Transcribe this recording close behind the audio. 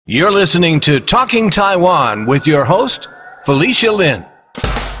You're listening to Talking Taiwan with your host, Felicia Lin.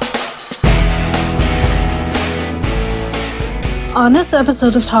 On this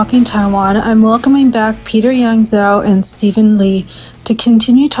episode of Talking Taiwan, I'm welcoming back Peter Yang Zhao and Stephen Lee to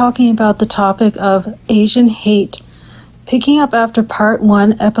continue talking about the topic of Asian hate, picking up after Part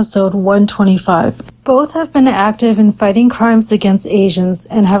 1, Episode 125. Both have been active in fighting crimes against Asians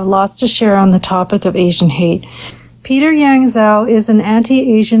and have lots to share on the topic of Asian hate. Peter Yang Zhao is an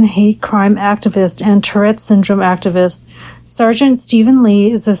anti-Asian hate crime activist and Tourette syndrome activist. Sergeant Stephen Lee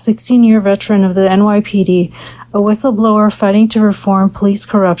is a 16-year veteran of the NYPD, a whistleblower fighting to reform police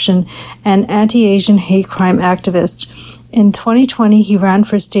corruption, and anti-Asian hate crime activist. In 2020, he ran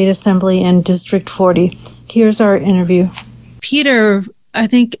for state assembly in District 40. Here's our interview. Peter, I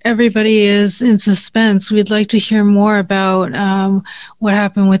think everybody is in suspense. We'd like to hear more about what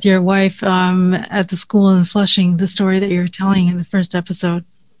happened with your wife at the school in Flushing, the story that you were telling in the first episode.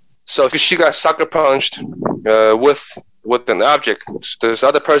 So she got sucker punched with an object. This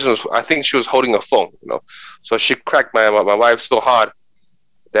other person I think she was holding a phone, So she cracked my wife so hard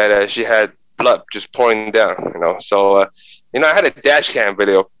that she had blood just pouring down, So, I had a dash cam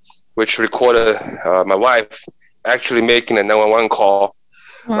video which recorded my wife actually making a 911 call.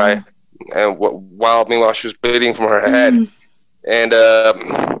 Wow. Right, and meanwhile she was bleeding from her head, and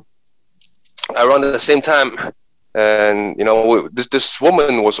around the same time, and this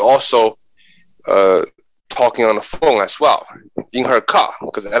woman was also talking on the phone as well in her car,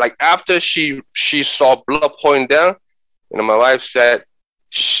 because like after she saw blood pouring down, my wife said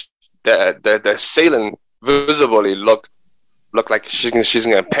that the assailant visibly looked like she's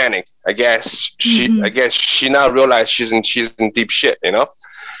gonna panic. I guess she now realized she's in deep shit,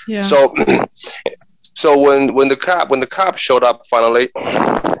 Yeah. So when the cop showed up finally,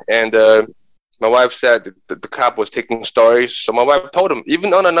 and my wife said that the cop was taking stories. So my wife told him,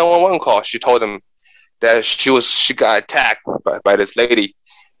 even on a 911 call, she told him that she got attacked by this lady.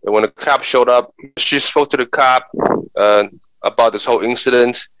 And when the cop showed up, she spoke to the cop about this whole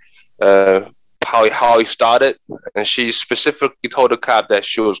incident, how it started, and she specifically told the cop that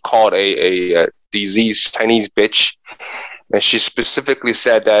she was called a diseased Chinese bitch, and she specifically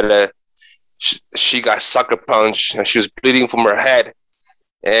said that she got sucker punched and she was bleeding from her head,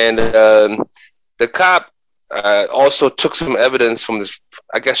 and the cop also took some evidence from this.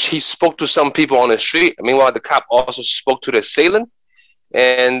 I guess he spoke to some people on the street. Meanwhile, the cop also spoke to the assailant,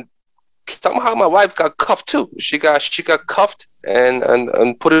 and somehow my wife got cuffed too. She got cuffed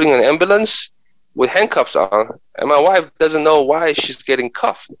and put in an ambulance with handcuffs on, and my wife doesn't know why she's getting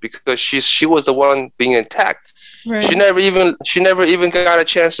cuffed, because she was the one being attacked. Right. She never even got a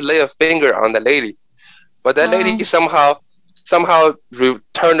chance to lay a finger on the lady, but that lady somehow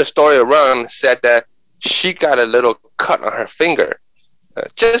turned the story around, said that she got a little cut on her finger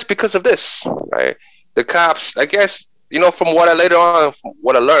just because of this. Right? The cops, I guess, from what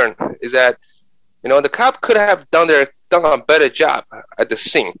I learned is that the cop could have done a better job at the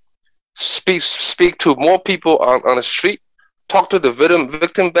scene. Speak to more people on the street, talk to the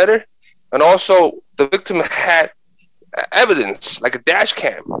victim better, and also the victim had evidence like a dash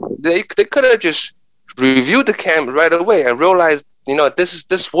cam. They could have just reviewed the cam right away and realized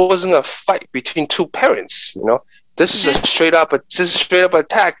this wasn't a fight between two parents. This is a straight up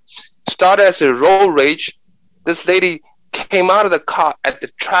attack. Started as a road rage. This lady came out of the car at the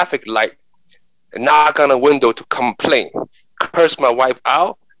traffic light and knocked on a window to complain, cursed my wife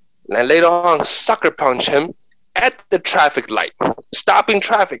out, and later on sucker punch him at the traffic light, stopping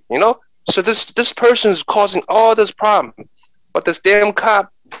traffic, So this person is causing all this problem, but this damn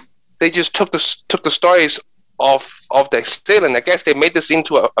cop, they just took the stories of the assailant. I guess they made this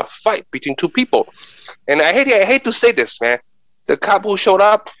into a fight between two people, and I hate to say this, man. The cop who showed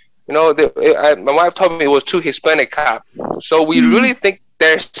up, my wife told me it was two Hispanic cops, so we really think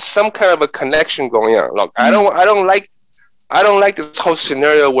there's some kind of a connection going on. Look, I don't like this whole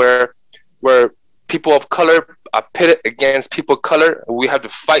scenario where people of color are pitted against people of color. We have to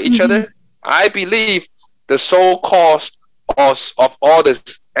fight each other. I believe the sole cause of all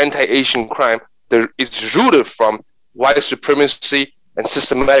this anti-Asian crime is rooted from white supremacy and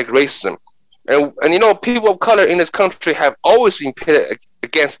systematic racism. And people of color in this country have always been pitted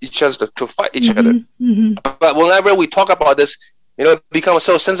against each other to fight each other. But whenever we talk about this, it becomes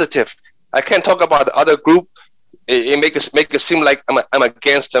so sensitive. I can't talk about the other group. It make it seem like I'm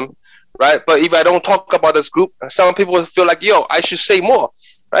against them, right? But if I don't talk about this group, some people will feel like, I should say more,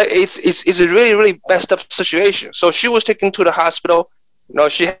 right? It's a really, really messed up situation. So she was taken to the hospital.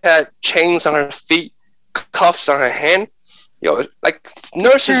 She had chains on her feet, cuffs on her hand, like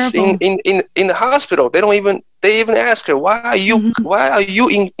nurses in the hospital, they even ask her, why are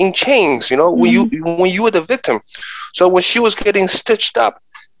you in chains? When you were the victim. So when she was getting stitched up,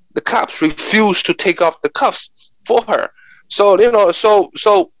 the cops refused to take off the cuffs for her. So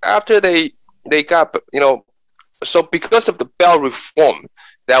so after they got so because of the bail reform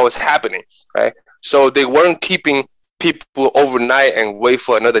that was happening, right? So they weren't keeping people overnight and wait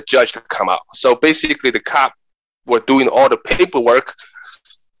for another judge to come out. So basically, the cop were doing all the paperwork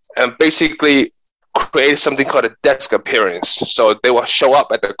and basically created something called a desk appearance. So they will show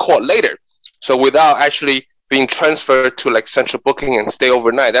up at the court later. So without actually being transferred to like central booking and stay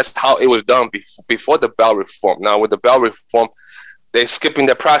overnight. That's how it was done before the bail reform. Now with the bail reform, they're skipping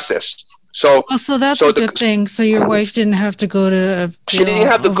the process. So that's a good thing. So your wife didn't have to go to. She didn't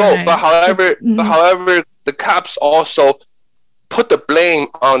have to overnight. go, but however, the cops also put the blame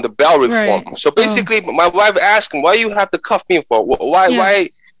on the bail reform. Right. So basically, my wife asked him, "Why you have to cuff me for?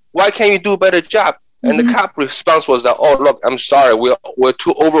 Why can't you do a better job?" And the cop response was that, "Oh, look, I'm sorry, we're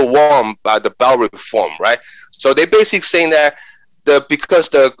too overwhelmed by the bail reform, right?" So they basically saying that because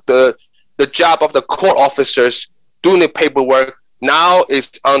the job of the court officers doing the paperwork now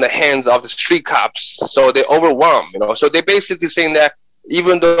is on the hands of the street cops, so they're overwhelmed, So they basically saying that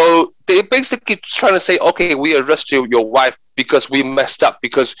even though they basically trying to say, okay, we arrest your wife because we messed up,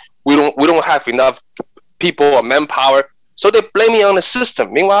 because we don't have enough people or manpower, so they're blaming on the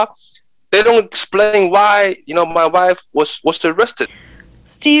system. Meanwhile, they don't explain why my wife was arrested.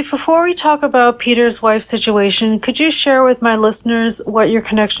 Steve, before we talk about Peter's wife's situation, could you share with my listeners what your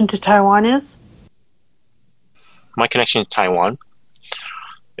connection to Taiwan is? My connection to Taiwan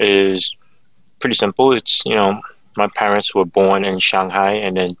is pretty simple. It's, my parents were born in Shanghai,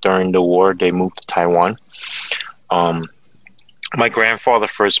 and then during the war, they moved to Taiwan. My grandfather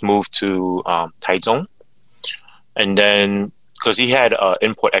first moved to Taichung, and then because he had an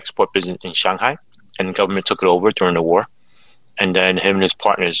import-export business in Shanghai, and the government took it over during the war. And then him and his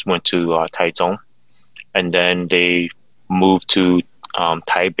partners went to Taichung, and then they moved to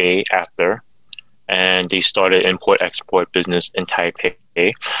Taipei after, and they started import-export business in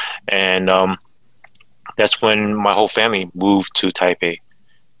Taipei. And that's when my whole family moved to Taipei.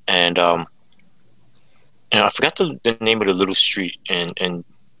 And I forgot the name of the little street in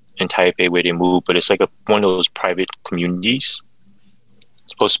Taipei where they moved, but it's like one of those private communities.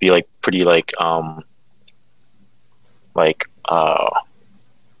 It's supposed to be like pretty like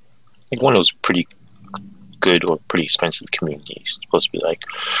one of those pretty good or pretty expensive communities. It's supposed to be like,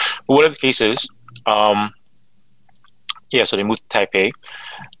 but whatever the case is, so they moved to Taipei.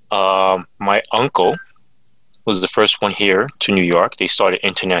 My uncle was the first one here to New York. They started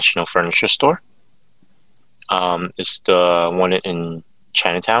International Furniture Store. It's the one in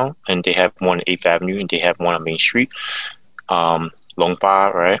Chinatown, and they have one on 8th Avenue, and they have one on Main Street,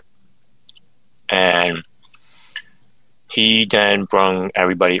 Longpa, right? And he then brought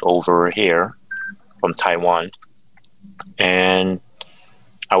everybody over here from Taiwan, and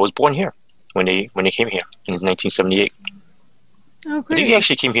I was born here when they came here in 1978. Oh, great. I think he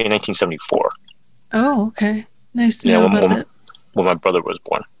actually came here in 1974. Oh, okay. Nice to know about that. When my brother was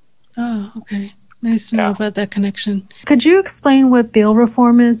born. Oh, okay. Nice to know about that connection. Could you explain what bail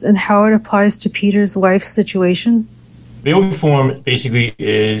reform is and how it applies to Peter's wife's situation? Bail reform basically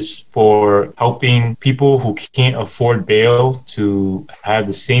is for helping people who can't afford bail to have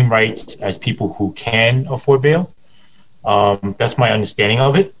the same rights as people who can afford bail. That's my understanding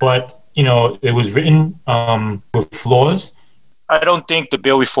of it. But, it was written with flaws. I don't think the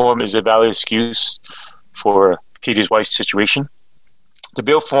bail reform is a valid excuse for Peter's wife's situation. The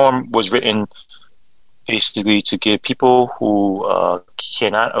bail reform was written basically to give people who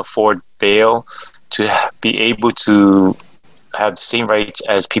cannot afford bail to be able to have the same rights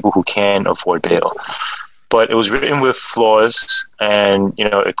as people who can afford bail. But it was written with flaws, and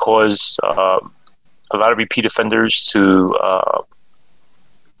it caused a lot of repeat offenders to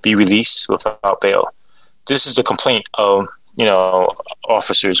be released without bail. This is the complaint of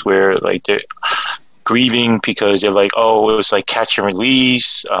officers, where like they're grieving because they're like, oh, it was like catch and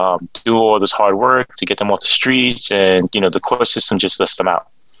release, do all this hard work to get them off the streets, and the court system just lets them out.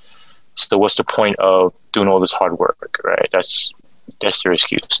 So what's the point of doing all this hard work, right? That's their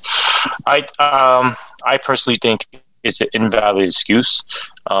excuse. I personally think it's an invalid excuse,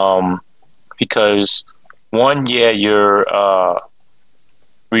 because one, you're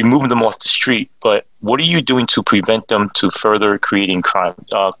removing them off the street, but what are you doing to prevent them to further creating crime?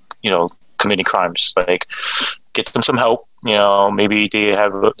 Committing crimes. Like, get them some help. Maybe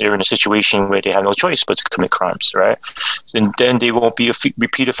they're in a situation where they have no choice but to commit crimes, right? And then they won't be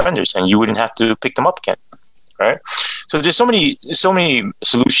repeat offenders, and you wouldn't have to pick them up again, right? So there's so many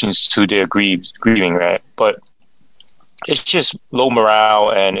solutions to their grieving, right? But it's just low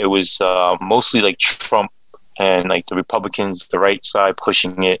morale, and it was mostly like Trump and like the Republicans, the right side,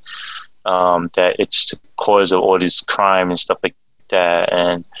 pushing it, that it's the cause of all this crime and stuff like that.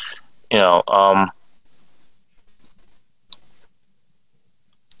 And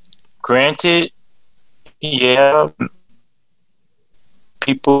granted, yeah,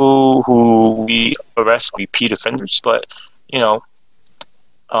 people who we arrest repeat offenders, but it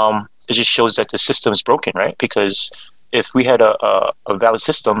just shows that the system is broken, right? Because if we had a valid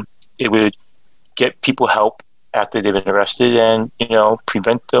system, it would get people help after they've been arrested, and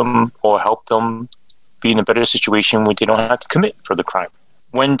prevent them or help them be in a better situation where they don't have to commit further crime.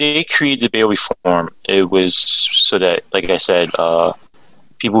 When they created bail reform, it was so that, like I said,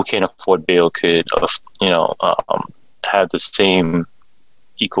 people who can't afford bail could, have the same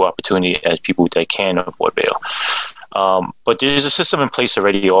equal opportunity as people that can afford bail. But there's a system in place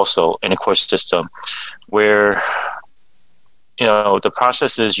already, also in a court system, where the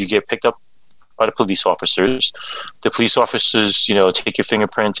process is you get picked up by the police officers. The police officers, take your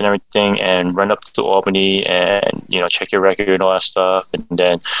fingerprints and everything and run up to Albany and, check your record and all that stuff. And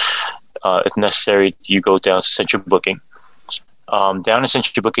then, if necessary, you go down to central booking. Down in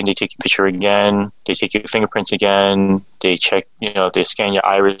central booking, they take your picture again. They take your fingerprints again. They check, they scan your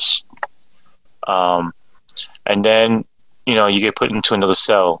iris. And then, you get put into another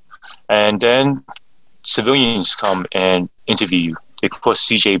cell. And then civilians come and interview you. They call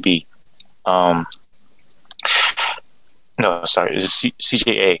CJB. It's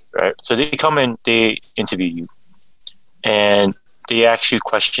CJA, right? So they come in, they interview you, and they ask you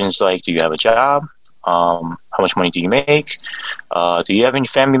questions like, do you have a job? How much money do you make? Do you have any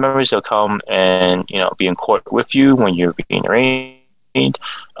family members that come and, be in court with you when you're being arraigned?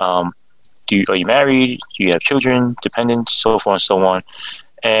 Are you married? Do you have children, dependents, so forth and so on?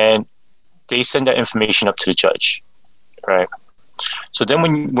 And they send that information up to the judge, right? So then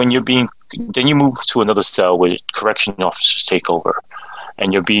when you move to another cell where correction officers take over,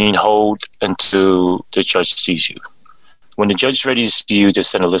 and you're being held until the judge sees you. When the judge is ready to see you, they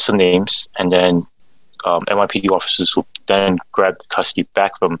send a list of names, and then NYPD officers will then grab the custody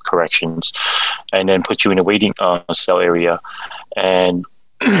back from corrections and then put you in a waiting cell area. And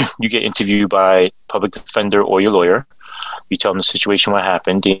you get interviewed by public defender or your lawyer. You tell them the situation, what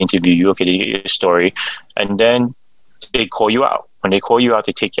happened. They interview you, okay, they get your story. And then they call you out. When they call you out,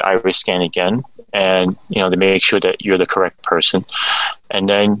 they take your iris scan again, and they make sure that you're the correct person. And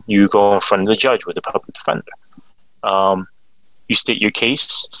then you go in front of the judge with the public defender. You state your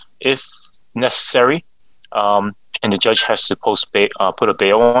case if necessary, and the judge has to put a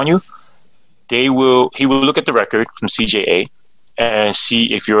bail on you. He will look at the record from CJA and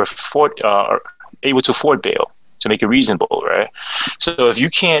see if you're able to afford bail, to make it reasonable, right? So if you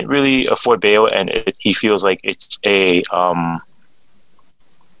can't really afford bail and he feels like it's a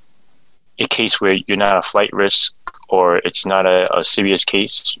case where you're not a flight risk or it's not a serious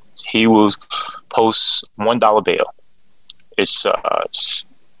case, he will post $1 bail. It's a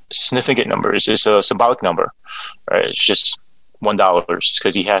significant number. It's just a symbolic number, right? It's just $1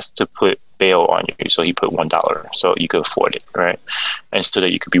 because he has to put bail on you. So he put $1 so you could afford it, right? And so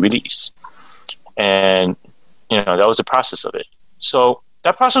that you could be released. And that was the process of it. So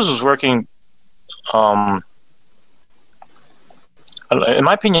that process was working. In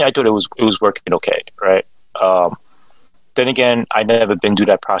my opinion, I thought it was working okay, right? Then again, I never been through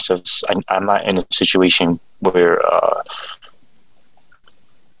that process. I'm not in a situation where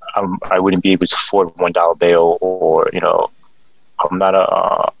I wouldn't be able to afford $1 bail, or I'm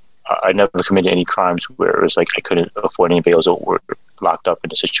not I never committed any crimes where it was like I couldn't afford any bails or were locked up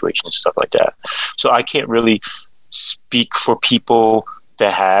in a situation and stuff like that. So I can't really speak for people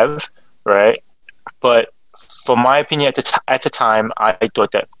that have, right? But from my opinion, at the time, I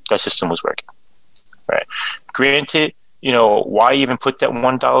thought that system was working, right? Granted, why even put that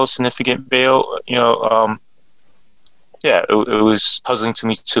 $1 significant bail? It was puzzling to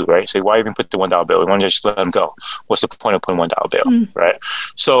me too, right? So why even put the $1 bail? Why don't you just let them go? What's the point of putting $1 bail, right?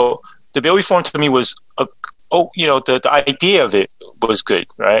 So the bail reform to me was, the idea of it was good,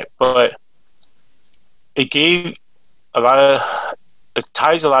 right? But it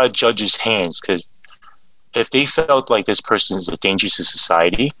ties a lot of judges' hands, because if they felt like this person is a danger to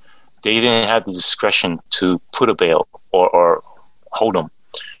society, they didn't have the discretion to put a bail or hold them.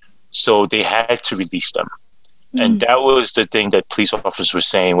 So they had to release them. Mm. And that was the thing that police officers were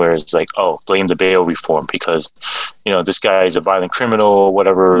saying, where it's like, blame the bail reform because, this guy is a violent criminal or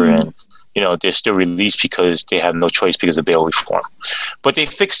whatever. Mm. And, they're still released because they have no choice because of bail reform. But they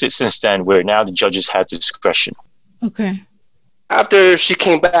fixed it since then, where now the judges have discretion. Okay. After she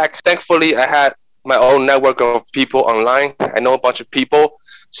came back, thankfully, I had my own network of people online. I know a bunch of people.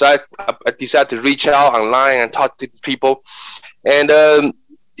 So I decided to reach out online and talk to these people. And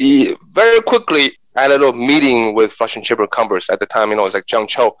very quickly, I had a little meeting with Flushing Chamber of Commerce. At the time, it was like Zhang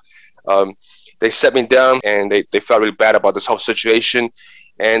Cho. They set me down, and they felt really bad about this whole situation.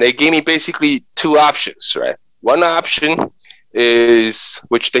 And they gave me basically two options, right? One option is,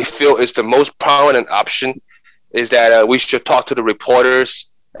 which they feel is the most prominent option, is that we should talk to the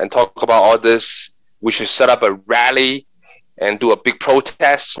reporters and talk about all this. We should set up a rally and do a big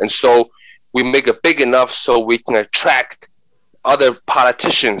protest. And so we make it big enough so we can attract other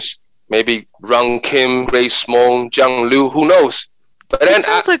politicians, maybe Rung Kim, Grace Mong, Zhang Liu, who knows? But then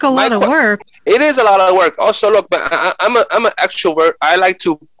sounds like a lot of work. It is a lot of work. Also, look, I'm an extrovert. I like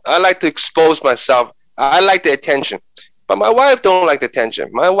to expose myself. I like the attention. But my wife don't like the attention.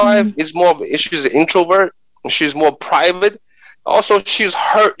 My wife is more of she's an introvert. She's more private. Also, she's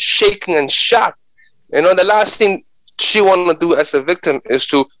hurt, shaken, and shocked. The last thing she want to do as a victim is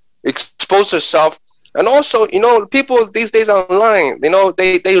to expose herself. And also, people these days online,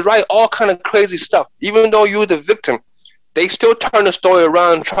 they write all kind of crazy stuff. Even though you're the victim, they still turn the story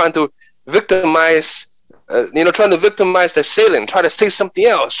around, trying to victimize the assailant, try to say something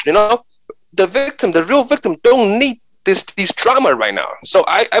else. The victim, the real victim, don't need these drama right now. So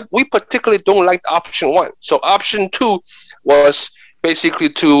we particularly don't like option one. So option two was basically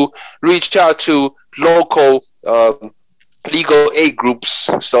to reach out to local legal aid groups.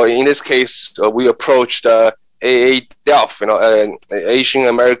 So in this case, we approached AADELF, Asian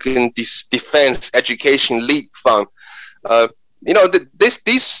American Defense Education League Fund.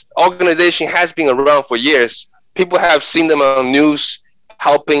 This organization has been around for years. People have seen them on news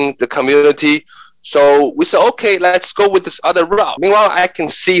helping the community. So we said, okay, let's go with this other route. Meanwhile, I can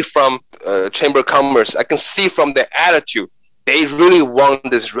see from Chamber of Commerce, I can see from their attitude, they really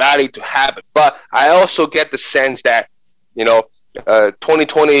want this rally to happen. But I also get the sense that,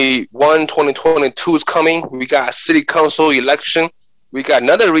 2021, 2022 is coming. We got a city council election. We got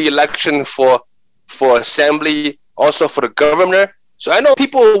another re-election for assembly, also for the governor. So I know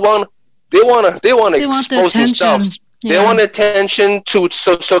people want to expose themselves. Yeah. They want attention so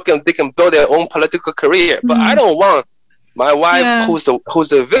they can build their own political career. But I don't want my wife, who's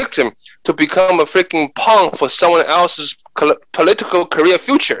the victim, to become a freaking pawn for someone else's political career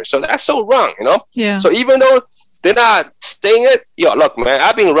future. So that's so wrong, Yeah. So even though they're not saying it, look, man,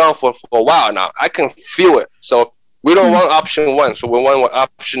 I've been around for a while now. I can feel it. So we don't want option one, so we want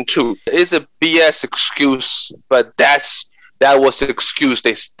option two. It's a BS excuse, but that was the excuse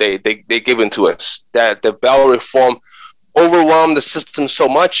they given to us, that the bail reform overwhelmed the system so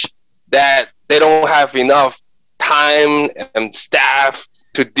much that they don't have enough time and staff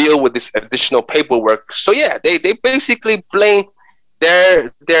to deal with this additional paperwork. So they basically blame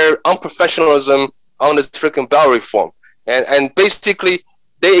their unprofessionalism on this freaking bail reform, and basically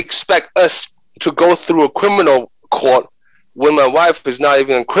they expect us to go through a criminal court when my wife is not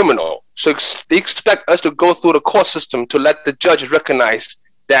even a criminal. So they expect us to go through the court system to let the judge recognize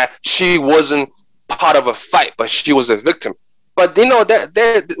that she wasn't part of a fight, but she was a victim. But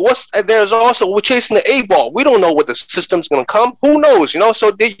there's also, we're chasing the 8-ball. We don't know what the system's gonna come. Who knows?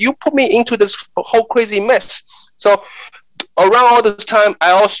 So you put me into this whole crazy mess. So around all this time,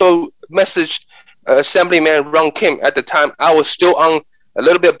 I also messaged Assemblyman Rung Kim. At the time, I was still on a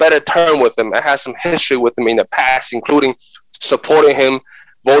little bit better term with him. I had some history with him in the past, including supporting him,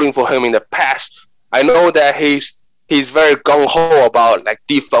 voting for him in the past. I know that he's very gung-ho about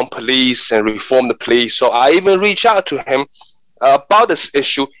defund police and reform the police. So I even reached out to him about this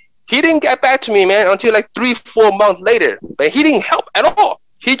issue. He didn't get back to me, man, until 3-4 months later. But he didn't help at all.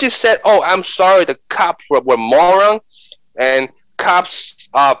 He just said, "Oh, I'm sorry, the cops were morons, and cops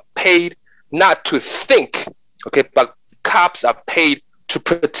are paid not to think, okay, but cops are paid to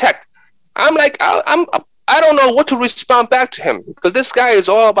protect." I'm I don't know what to respond back to him, because this guy is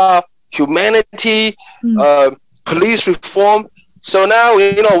all about humanity, police reform. So now,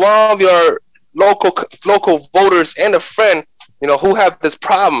 one of your local voters and a friend, who have this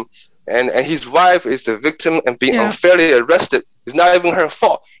problem, and his wife is the victim and being unfairly arrested. It's not even her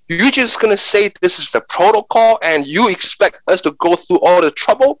fault. You're just going to say this is the protocol and you expect us to go through all the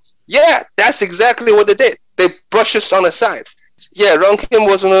trouble? Yeah, that's exactly what they did. They brushed us on the side. Yeah, Rung Kim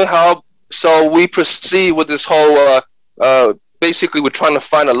wasn't going to help, so we proceed with this whole, basically we're trying to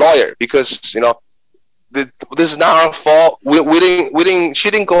find a lawyer because, this is not our fault. She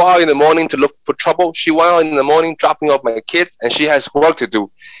didn't go out in the morning to look for trouble. She went out in the morning dropping off my kids, and she has work to do.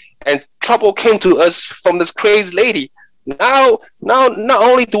 And trouble came to us from this crazy lady. Now, not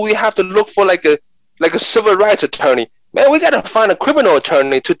only do we have to look for like a civil rights attorney, man, we gotta find a criminal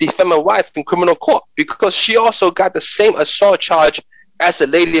attorney to defend my wife in criminal court, because she also got the same assault charge as the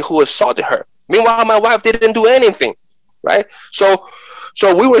lady who assaulted her. Meanwhile, my wife didn't do anything, right? So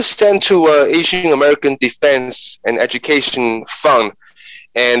we were sent to Asian American Defense and Education Fund,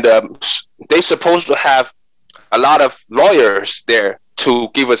 and they supposed to have a lot of lawyers there to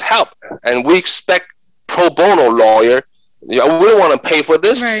give us help, and we expect pro bono lawyer. We don't want to pay for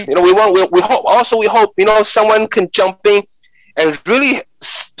this. Right. We hope someone can jump in and really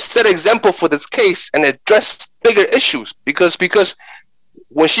set an example for this case and address bigger issues, because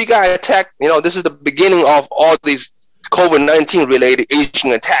when she got attacked, this is the beginning of all these COVID-19 related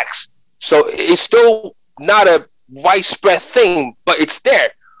Asian attacks. So it's still not a widespread thing, but it's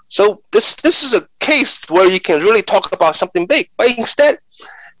there. So this is a case where you can really talk about something big. But instead,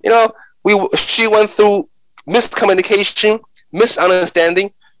 she went through miscommunication,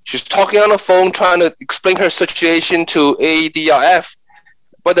 misunderstanding. She's talking on the phone, trying to explain her situation to ADRF.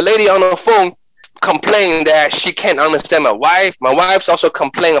 But the lady on the phone complained that she can't understand my wife. My wife's also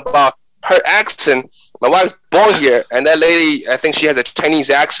complaining about her accent. My wife's born here, and that lady, I think she has a Chinese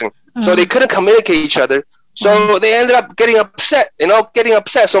accent. So they couldn't communicate each other. So they ended up getting upset.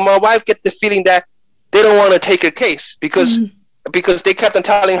 So my wife get the feeling that they don't want to take her case because they kept on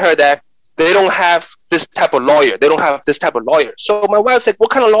telling her that they don't have this type of lawyer. So my wife's like,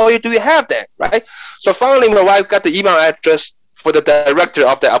 what kind of lawyer do you have then, right? So finally, my wife got the email address for the director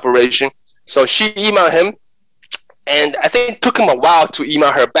of the operation. So she emailed him, and I think it took him a while to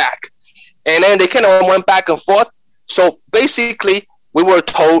email her back. And then they kind of went back and forth. So basically, we were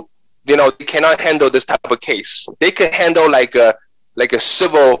told, they cannot handle this type of case. They can handle like a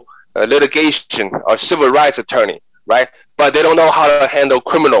civil litigation or civil rights attorney, right? But they don't know how to handle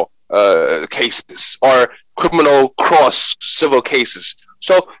criminal cases or criminal cross civil cases.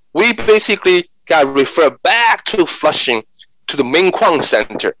 So we basically got referred back to Flushing to the Ming Kwang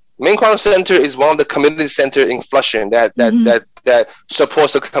Center. Ming Kwang Center is one of the community centers in Flushing that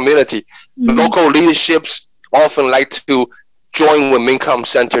supports the community. Local leaderships often like to join with Ming Kwang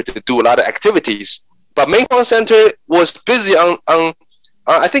Center to do a lot of activities. But Ming Kwang Center was busy on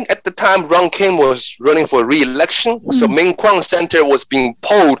I think at the time Ron Kim was running for re-election, so Ming Kwang Center was being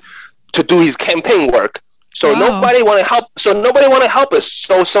pulled to do his campaign work. So nobody want to help. So nobody want to help us.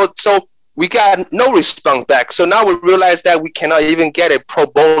 So we got no response back. So now we realize that we cannot even get a pro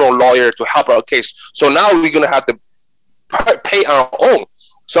bono lawyer to help our case. So now we're gonna have to pay our own.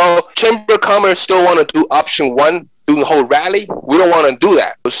 So Chamber of Commerce still want to do option one, doing the whole rally. We don't want to do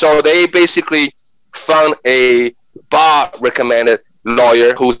that. So they basically found a bar recommended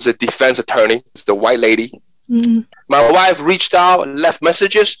lawyer who's a defense attorney. It's the white lady. My wife reached out, left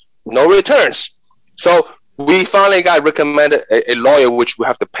messages, no returns. So we finally got recommended a lawyer, which we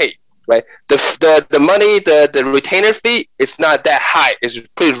have to pay. Right, the money, the retainer fee, it's not that high. It's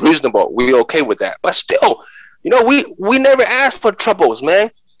pretty reasonable. We're okay with that. But still, we never asked for troubles, man.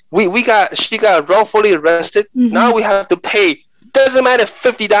 She got wrongfully arrested. Now we have to pay. Doesn't matter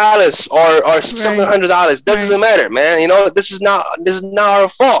 $50 or $700. Doesn't matter, man. This is not our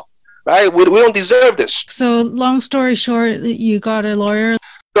fault, right? We don't deserve this. So long story short, you got a lawyer.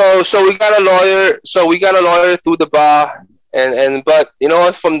 So we got a lawyer. So we got a lawyer through the bar.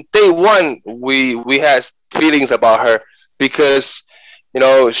 But from day one we had feelings about her because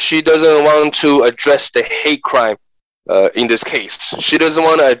she doesn't want to address the hate crime in this case. She doesn't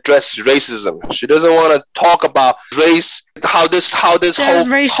want to address racism. She doesn't want to talk about race, how this whole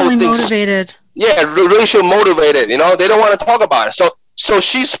racially motivated. Yeah, racial motivated. They don't want to talk about it. So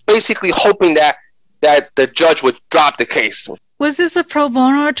she's basically hoping that the judge would drop the case. Was this a pro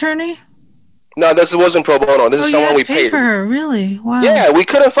bono attorney? No, this wasn't pro bono. This is someone we paid for her. Really? Wow. Yeah, we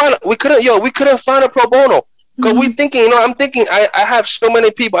couldn't find a pro bono because we thinking. I'm thinking. I have so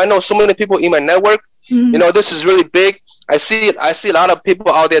many people. I know so many people in my network. This is really big. I see a lot of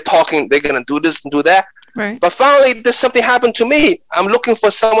people out there talking. They're gonna do this and do that. Right. But finally, something happened to me. I'm looking for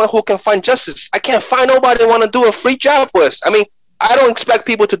someone who can find justice. I can't find nobody want to do a free job for us. I mean, I don't expect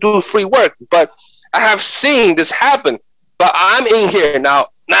people to do free work, but I have seen this happen. But I'm in here now.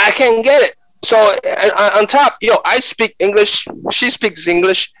 Now I can't get it. So on top, I speak English. She speaks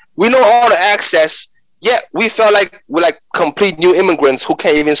English. We know all the access. Yet we felt like we're like complete new immigrants who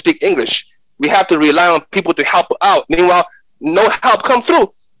can't even speak English. We have to rely on people to help out. Meanwhile, no help come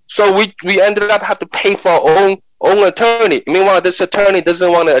through. So we ended up have to pay for our own attorney. Meanwhile, this attorney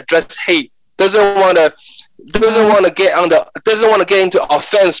doesn't want to address hate. doesn't want to get into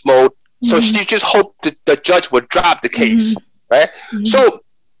offense mode. So she just hoped that the judge would drop the case, right? So,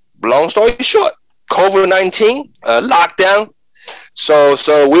 long story short, COVID-19 lockdown.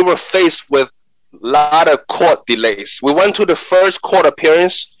 So we were faced with a lot of court delays. We went to the first court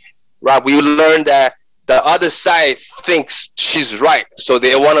appearance, right? We learned that the other side thinks she's right, so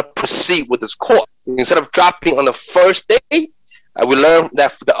they want to proceed with this court. Instead of dropping on the first day, we learned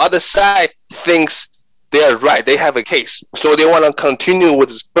that the other side thinks they're right. They have a case, so they want to continue with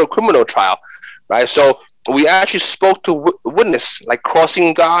this criminal trial, right? So we actually spoke to witness, like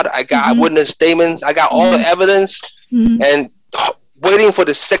crossing guard. I got witness statements. I got all the evidence, and waiting for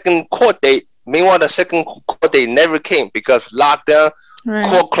the second court date. Meanwhile, the second court date never came because lockdown,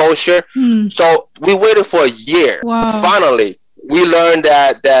 court closure. So we waited for a year. Wow. Finally, we learned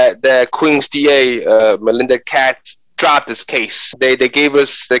that Queen's DA, Melinda Katz, dropped this case. They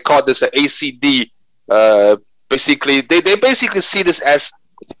called this an ACD. Basically, they basically see this as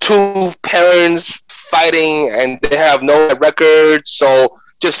two parents fighting and they have no record, so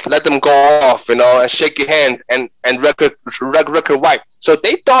just let them go off, and shake your hand and record wipe. So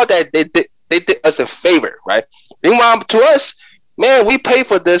they thought that they did us a favor, right? Meanwhile, to us, man, we pay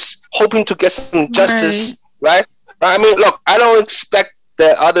for this, hoping to get some justice, right? I mean, look, I don't expect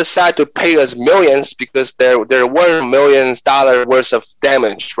the other side to pay us millions because there were millions dollars worth of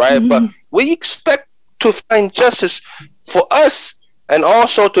damage, right? But we expect to find justice for us and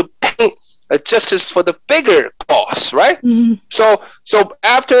also to paint a justice for the bigger cause, right? So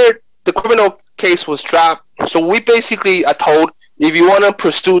after the criminal case was dropped, so we basically are told, if you want to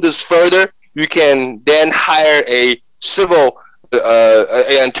pursue this further, you can then hire a civil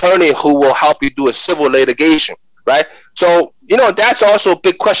an attorney who will help you do a civil litigation, right? So that's also a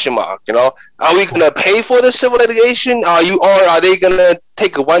big question mark. Are we going to pay for the civil litigation? Are they going to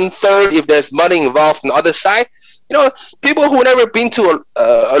take 1/3 if there's money involved on the other side? People who never been to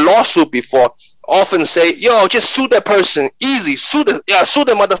a lawsuit before often say, just sue that person, easy, sue the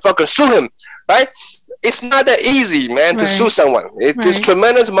motherfucker, sue him, right? It's not that easy, man, to sue someone. It's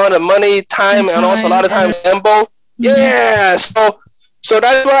tremendous amount of money, time, and also a lot of times embo. Yeah, so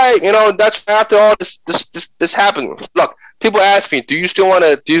that's why, that's why after all this happened. Look, people ask me, do you still want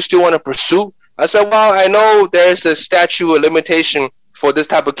to pursue? I said, well, I know there's a statute of limitation for this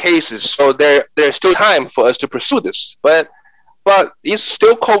type of cases, so there's still time for us to pursue this. But it's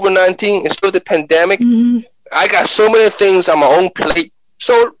still COVID-19, it's still the pandemic. I got so many things on my own plate.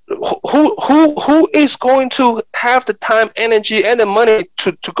 So who is going to have the time, energy, and the money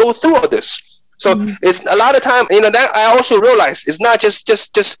to go through all this? So it's a lot of time, that I also realize it's not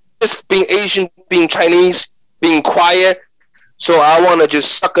just being Asian, being Chinese, being quiet. So I want to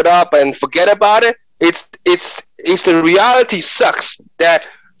just suck it up and forget about it. It's the reality sucks that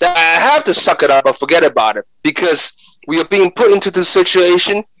I have to suck it up and forget about it because we are being put into this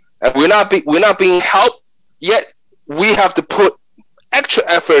situation and we're not being helped, yet we have to put extra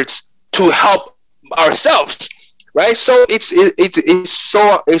efforts to help ourselves, right? So it's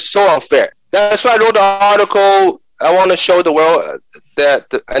so unfair. That's why I wrote the article. I want to show the world that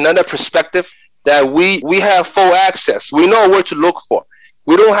another perspective, that we have full access. We know where to look for.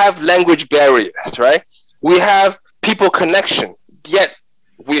 We don't have language barriers, right? We have people connection, yet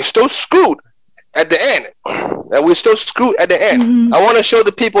we're still screwed at the end. And we're still screwed at the end. I want to show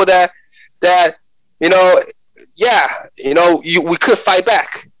the people that we could fight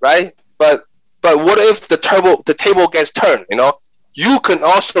back, right? But what if the table gets turned, You can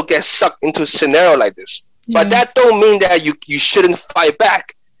also get sucked into a scenario like this. But that don't mean that you shouldn't fight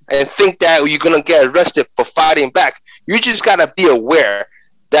back and think that you're going to get arrested for fighting back. You just got to be aware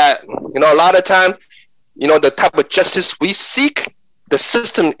that, a lot of time, the type of justice we seek, the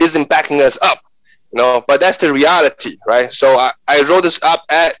system isn't backing us up, but that's the reality, right? So I wrote this up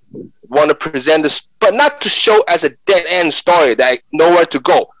want to present this, but not to show as a dead end story that nowhere to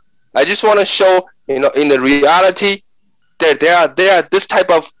go. I just want to show, in the reality, that there are this type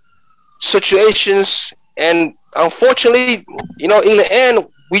of situations, and unfortunately, in the end,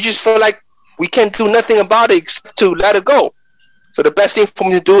 we just feel like we can't do nothing about it except to let it go. So the best thing for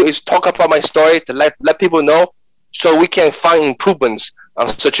me to do is talk about my story to let people know, so we can find improvements on a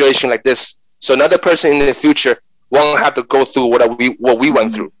situation like this. So another person in the future won't have to go through what we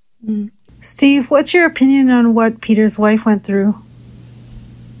went through. Steve, what's your opinion on what Peter's wife went through?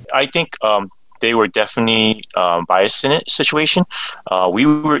 I think they were definitely biased in it situation.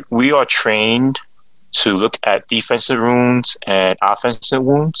 We are trained to look at defensive wounds and offensive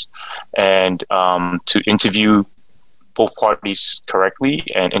wounds, and to interview both parties correctly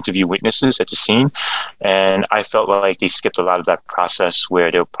and interview witnesses at the scene. And I felt like they skipped a lot of that process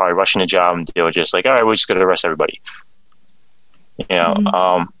where they were probably rushing the job and they were just like, all right, we're just going to arrest everybody. You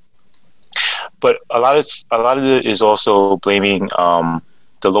know, but a lot of it is also blaming the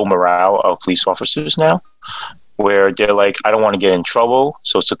low morale of police officers now, where they're like, I don't want to get in trouble,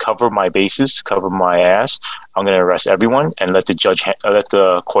 so to cover my bases, to cover my ass, I'm going to arrest everyone and let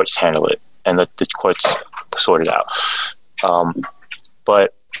the courts handle it and let the courts sort it out.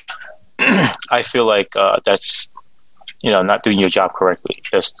 But I feel like that's, you know, not doing your job correctly.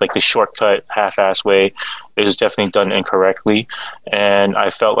 That's like the shortcut, half-ass way. It was definitely done incorrectly, and I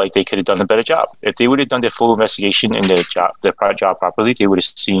felt like they could have done a better job. If they would have done their full investigation in their job properly, they would have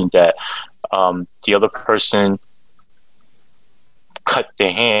seen that the other person cut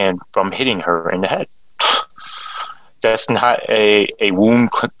their hand from hitting her in the head. That's not a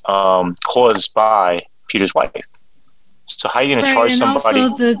wound caused by Peter's wife. So how are you going to charge somebody?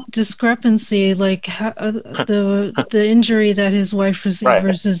 And also the discrepancy, like the injury that his wife received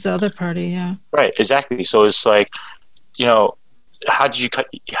versus the other party. Yeah. Right. Exactly. So it's like, you know, how did you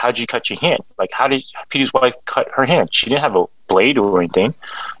cut your hand? Like, how did Peter's wife cut her hand? She didn't have a blade or anything.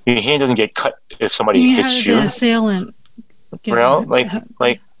 Your hand doesn't get cut if somebody hits you. The assailant. You know,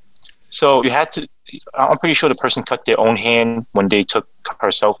 like, so you had to. I'm pretty sure the person cut their own hand when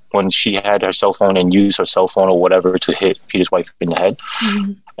when she had her cell phone and used her cell phone or whatever to hit Peter's wife in the head.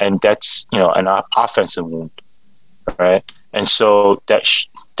 Mm-hmm. And that's, you know, an offensive wound, right? And so that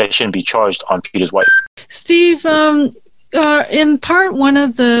shouldn't be charged on Peter's wife. Steve, in part one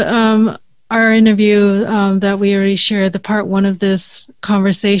of the our interview that we already shared, the part one of this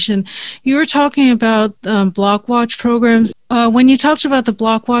conversation, you were talking about block watch programs. When you talked about the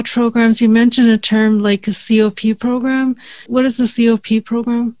block watch programs, you mentioned a term like a COP program. What is the COP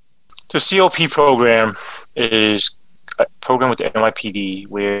program? The COP program is a program with the NYPD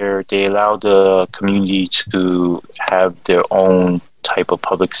where they allow the community to have their own type of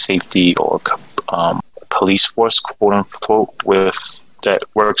public safety or police force, quote unquote, that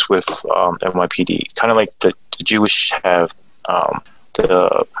works with NYPD. Kind of like the Jewish have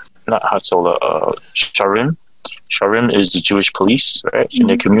Sharim. Sharim is the Jewish police, right, in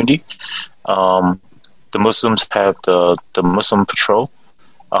their community. The Muslims have the Muslim Patrol,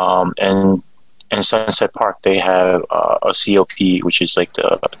 and in Sunset Park they have a COP, which is like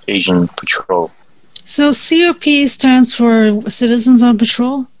the Asian Patrol. So COP stands for Citizens on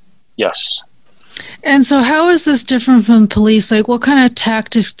Patrol? Yes. And so how is this different from police? Like, what kind of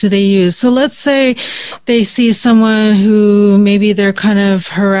tactics do they use? So let's say they see someone who maybe they're kind of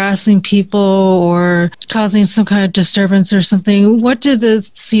harassing people or causing some kind of disturbance or something. What did the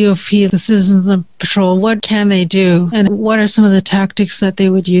COP, the Citizens on Patrol, what can they do? And what are some of the tactics that they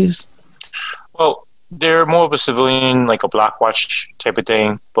would use? Well, they're more of a civilian, like a block watch type of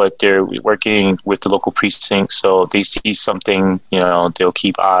thing, but they're working with the local precinct, so they see something, you know, they'll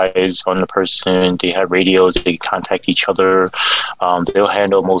keep eyes on the person. They have radios, they contact each other. They'll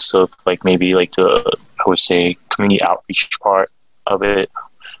handle most of, like, maybe like the, I would say, community outreach part of it.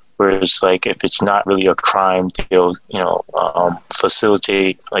 Whereas, like, if it's not really a crime, they'll, you know,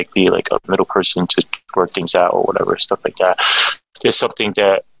 facilitate, like, be like a middle person to work things out or whatever, stuff like that. There's something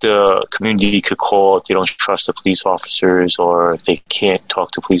that the community could call if they don't trust the police officers, or if they can't talk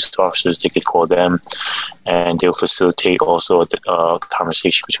to police officers, they could call them, and they'll facilitate also a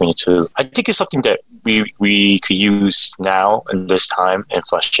conversation between the two. I think it's something that we could use now in this time in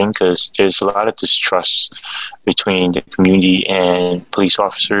Flushing, because there's a lot of distrust between the community and police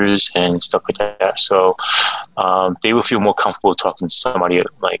officers and stuff like that. So they will feel more comfortable talking to somebody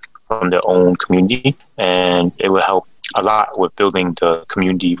like from their own community, and it will help a lot with building the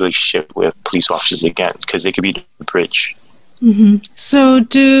community relationship with police officers again, because they could be the bridge. Mm-hmm. So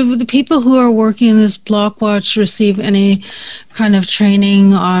do the people who are working in this block watch receive any kind of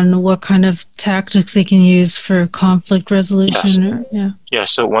training on what kind of tactics they can use for conflict resolution? Yes. Yeah,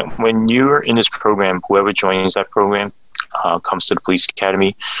 so when you're in this program, whoever joins that program comes to the police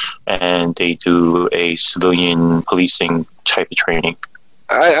academy, and they do a civilian policing type of training.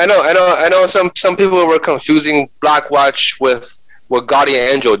 I know some people were confusing Black Watch with what Guardian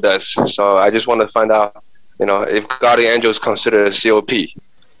Angel does. So I just want to find out, you know, if Guardian Angel is considered a COP.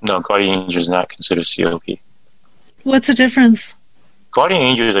 No, Guardian Angel is not considered a COP. What's the difference? Guardian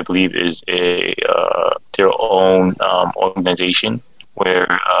Angels, I believe, is their own organization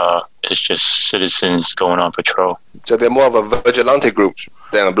where it's just citizens going on patrol. So they're more of a vigilante group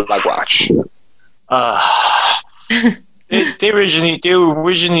than a Black Watch. They were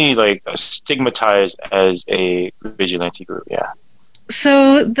originally like stigmatized as a vigilante group, yeah.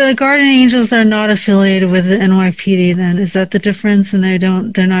 So the Guardian Angels are not affiliated with the NYPD then? Is that the difference? And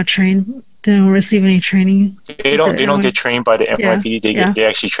they're not trained, they don't receive any training? They don't get trained by the NYPD. They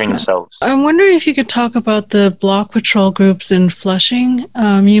actually train themselves. I'm wondering if you could talk about the block patrol groups in Flushing.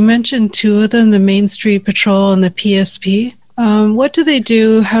 You mentioned two of them, the Main Street Patrol and the PSP. What do they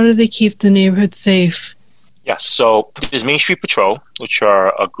do? How do they keep the neighborhood safe? Yeah, so there's Main Street Patrol, which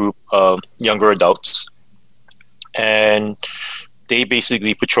are a group of younger adults. And they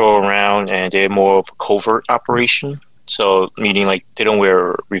basically patrol around, and they're more of a covert operation. So, meaning like they don't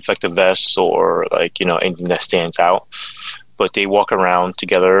wear reflective vests or like, anything that stands out. But they walk around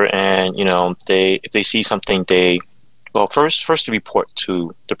together, and, if they see something, first to report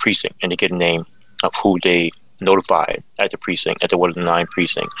to the precinct, and they get a name of who they notified at the precinct, at the 109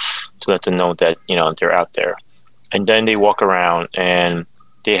 precinct, to let them know that, they're out there. And then they walk around, and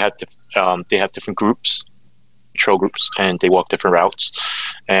they have different groups, patrol groups, and they walk different routes.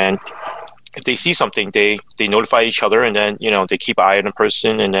 And if they see something, they notify each other, and then, they keep an eye on the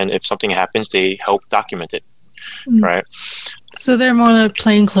person, and then if something happens, they help document it, right? So they're more like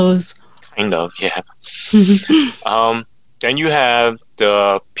plainclothes. Kind of, yeah. Then you have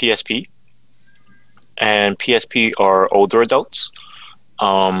the PSP, and PSP are older adults.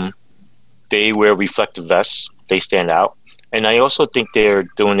 They wear reflective vests. They stand out. And I also think they're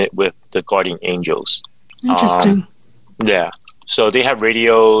doing it with the Guardian Angels. Interesting. Yeah. So they have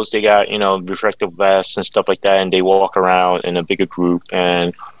radios, they got, reflective vests and stuff like that, and they walk around in a bigger group,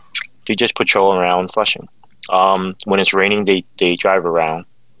 and they just patrol around Flushing. When it's raining, they drive around,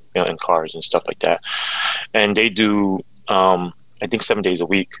 in cars and stuff like that. And they do, I think 7 days a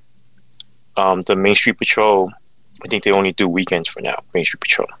week. The Main Street Patrol, I think they only do weekends for now, Main Street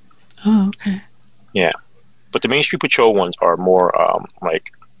Patrol. Oh, okay. Yeah. But the Main Street Patrol ones are more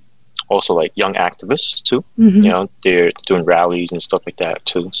also like young activists too. They're doing rallies and stuff like that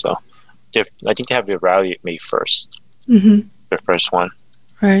too. So I think they have their rally at May 1st. Their first one.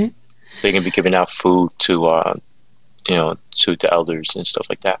 Right. They can be giving out food to to the elders and stuff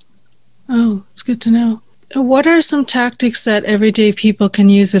like that. Oh, it's good to know. What are some tactics that everyday people can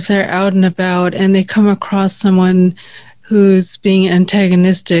use if they're out and about and they come across someone who's being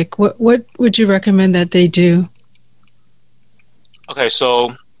antagonistic? What would you recommend that they do? Okay,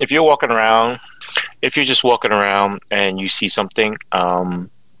 so if you're just walking around and you see something, I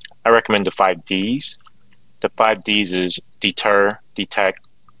recommend the 5 Ds. The 5 Ds is deter, detect,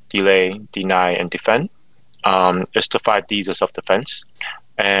 delay, deny, and defend. It's the 5 Ds of self-defense.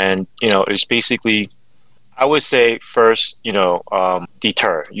 And, it's basically, I would say first,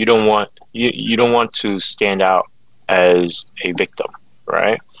 deter. You don't want to stand out as a victim,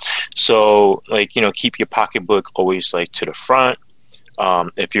 right? So, keep your pocketbook always to the front.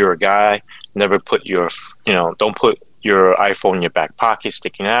 If you're a guy, never put don't put your iPhone in your back pocket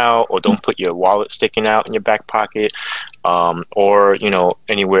sticking out, or don't put your wallet sticking out in your back pocket, or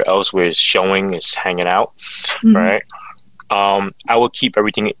anywhere else where it's showing, it's hanging out, right? I would keep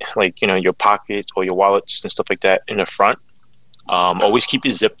everything your pocket or your wallets and stuff like that in the front. Always keep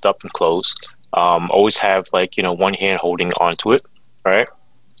it zipped up and closed. Always have one hand holding onto it, right?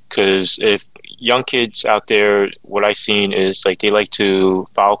 Because if young kids out there, what I've seen is they like to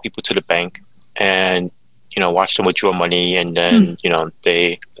follow people to the bank and watch them withdraw money, and then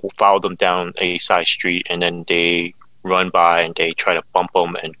they follow them down a side street, and then they run by and they try to bump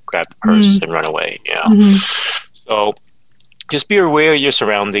them and grab the purse and run away. So just be aware of your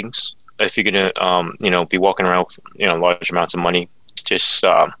surroundings. If you're gonna be walking around with large amounts of money, just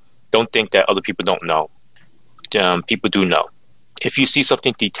don't think that other people don't know. People do know. If you see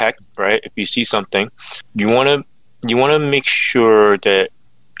something, detect, right? If you see something, you want to make sure that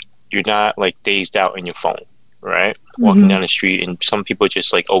you're not dazed out in your phone, right? Walking down the street, and some people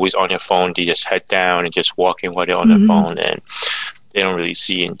just always on their phone. They just head down and just walking while they're on their phone, and they don't really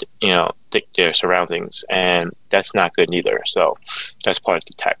see their surroundings, and that's not good neither. So that's part of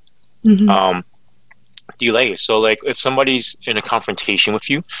detect. Delay. So if somebody's in a confrontation with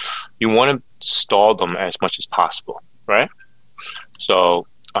you, you want to stall them as much as possible, right? So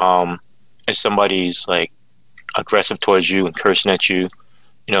if somebody's aggressive towards you and cursing at you,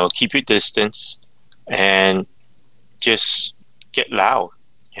 keep your distance and just get loud.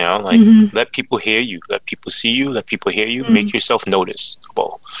 Let people hear you, let people see you, let people hear you. Make yourself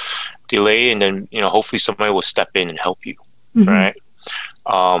noticeable. Delay, and then hopefully somebody will step in and help you, right?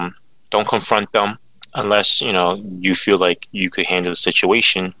 Don't confront them unless you feel like you could handle the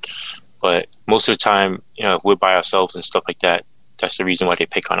situation. But most of the time, if we're by ourselves and stuff like that, that's the reason why they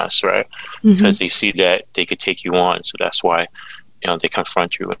pick on us, right? Because they see that they could take you on, so that's why they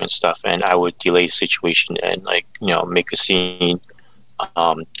confront you and stuff. And I would delay the situation and make a scene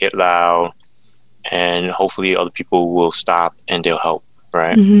get loud, and hopefully other people will stop and they'll help,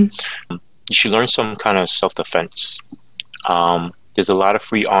 right? Mm-hmm. You should learn some kind of self-defense. There's a lot of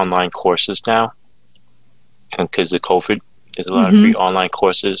free online courses now, and because of COVID, there's a lot of free online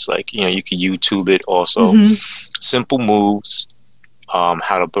courses. Like, you can YouTube it also. Simple moves,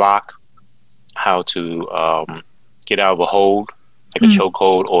 how to block, how to get out of a hold, like a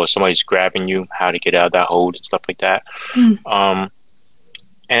chokehold, or somebody's grabbing you, how to get out of that hold and stuff like that.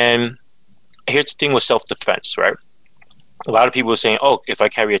 And here's the thing with self-defense, right? A lot of people are saying, oh, if I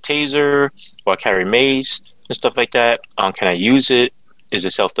carry a taser or I carry mace and stuff like that, can I use it? Is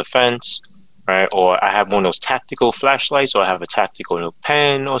it self-defense, right? Or I have one of those tactical flashlights, or I have a tactical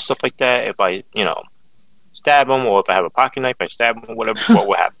pen or stuff like that. If I, stab them, or if I have a pocket knife, I stab them, whatever, what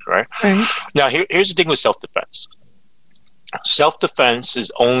will happen, right? Now, here's the thing with self-defense. Self-defense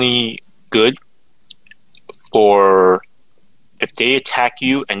is only good for if they attack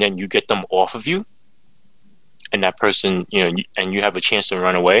you and then you get them off of you, and that person, and you have a chance to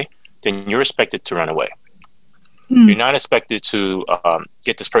run away, then you're expected to run away. You're not expected to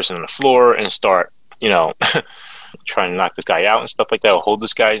get this person on the floor and start, trying to knock this guy out and stuff like that, or hold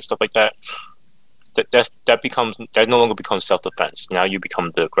this guy and stuff like that. That no longer becomes self-defense. Now you become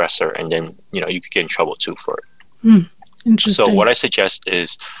the aggressor, and then you could get in trouble too for it. Interesting. So what I suggest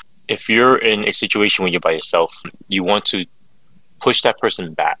is, if you're in a situation where you're by yourself, you want to push that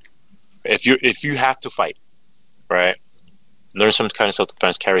person back. If you have to fight, right? Learn some kind of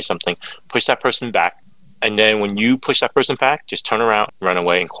self-defense, carry something, push that person back, and then when you push that person back, just turn around, run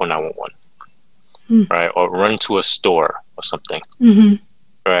away, and call 911, right? Or run to a store or something,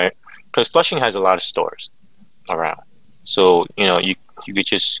 right? Because Flushing has a lot of stores around, so you could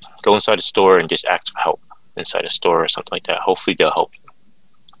just go inside the store and just ask for help inside a store or something like that. Hopefully they'll help you.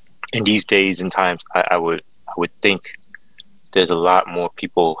 In these days and times, I would think there's a lot more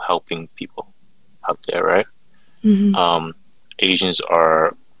people helping people out there, right? Asians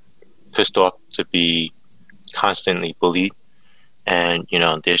are pissed off to be constantly bullied, and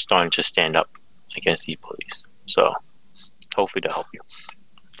they're starting to stand up against the police. So hopefully they'll help you.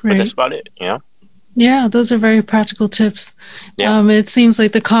 But that's about it, Yeah, those are very practical tips. Yeah. It seems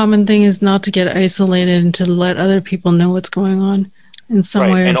like the common thing is not to get isolated and to let other people know what's going on in some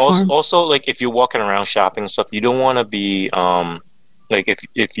way or form. And also, like, if you're walking around shopping and stuff, you don't want to be like,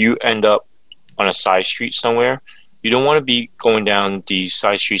 if you end up on a side street somewhere, you don't want to be going down these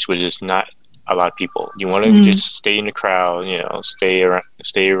side streets where there's not a lot of people. You want to just stay in the crowd, stay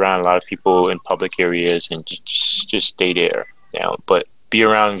around a lot of people in public areas, and just stay there. But be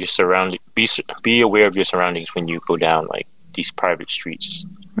around your surroundings. Be aware of your surroundings when you go down like these private streets.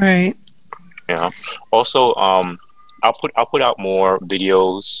 Right. Also, I'll put out more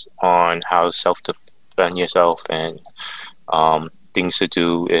videos on how to self-defend yourself, and things to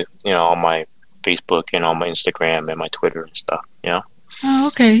do, on my Facebook and on my Instagram and my Twitter and stuff. Oh,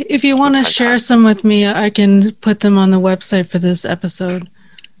 okay. If you want to share some with me, I can put them on the website for this episode.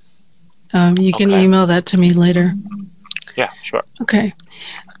 You can email that to me later. Yeah, sure. Okay.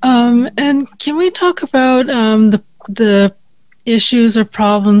 And can we talk about the issues or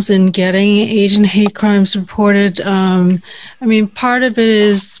problems in getting Asian hate crimes reported? Part of it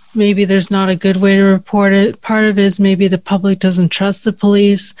is maybe there's not a good way to report it. Part of it is maybe the public doesn't trust the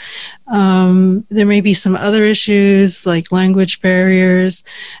police. There may be some other issues like language barriers,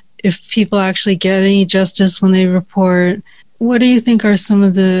 if people actually get any justice when they report. What do you think are some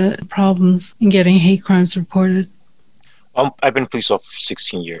of the problems in getting hate crimes reported? I've been a police officer for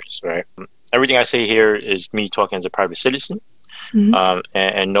 16 years, right? Everything I say here is me talking as a private citizen,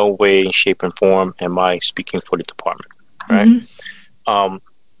 and no way, shape, and form am I speaking for the department, right?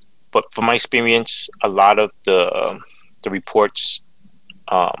 But from my experience, a lot of the reports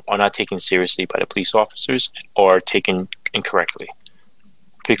are not taken seriously by the police officers, or taken incorrectly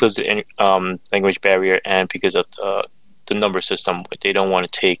because of the language barrier and because of the number system. They don't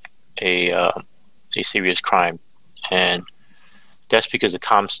want to take a serious crime. And that's because of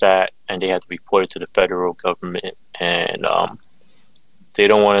CompStat, and they have to report it to the federal government, and they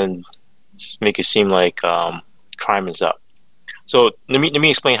don't want to make it seem like crime is up. So let me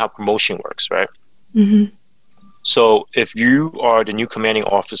explain how promotion works, right? So if you are the new commanding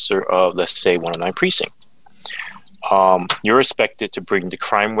officer of, let's say, 109 Precinct, you're expected to bring the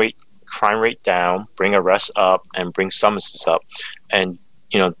crime rate down, bring arrests up, and bring summonses up, and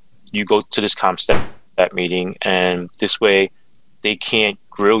you go to this CompStat meeting, and this way they can't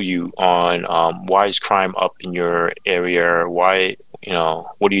grill you on why is crime up in your area, why,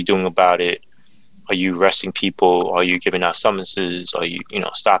 what are you doing about it, are you arresting people, are you giving out summonses, are you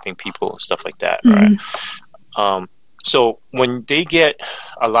stopping people, stuff like that, right? So when they get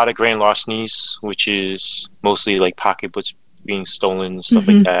a lot of grand larcenies, which is mostly like pocketbooks being stolen and stuff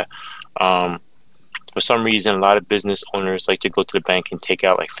like that, for some reason, a lot of business owners like to go to the bank and take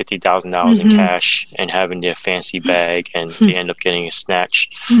out like $50,000 in cash and have in their fancy bag, and they end up getting it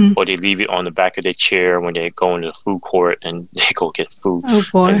snatched, or they leave it on the back of their chair when they go into the food court and they go get food. Oh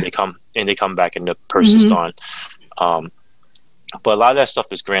boy! And they come back and the purse is gone. But a lot of that stuff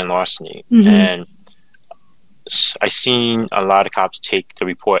is grand larceny, and I've seen a lot of cops take the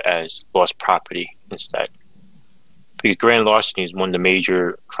report as lost property instead. Because grand larceny is one of the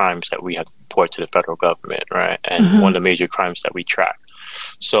major crimes that we have to report to the federal government, right? And one of the major crimes that we track.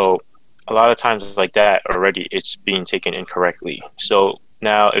 So a lot of times like that already, it's being taken incorrectly. So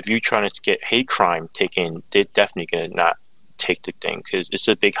now if you're trying to get hate crime taken, they're definitely going to not take the thing, because it's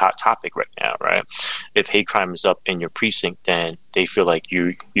a big hot topic right now, right? If hate crime is up in your precinct, then they feel like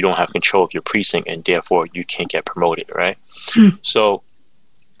you don't have control of your precinct, and therefore you can't get promoted, right? So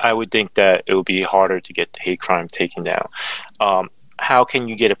I would think that it would be harder to get the hate crime taken down. How can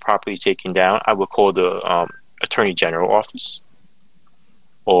you get it properly taken down? I would call the Attorney General office,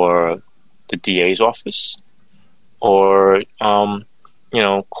 or the DA's office, or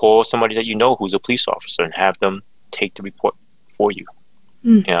call somebody that you know who's a police officer and have them take the report for you.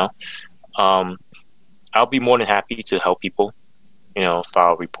 You know, I'll be more than happy to help people,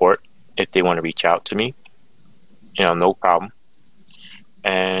 file a report if they want to reach out to me. No problem.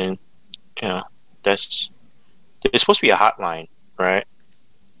 And there's supposed to be a hotline, right?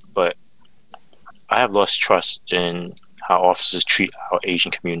 But I have lost trust in how officers treat our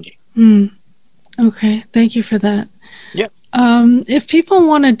Asian community. Okay, thank you for that. Yeah. If people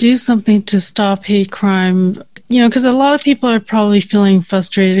want to do something to stop hate crime, because a lot of people are probably feeling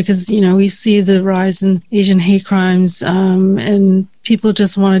frustrated because, we see the rise in Asian hate crimes, and people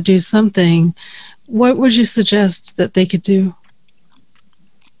just want to do something. What would you suggest that they could do?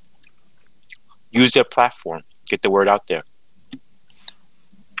 Use their platform. Get the word out there.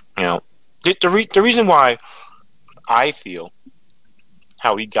 The reason why I feel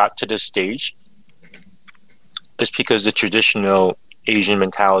how we got to this stage is because the traditional Asian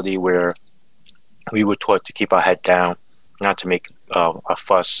mentality where we were taught to keep our head down, not to make a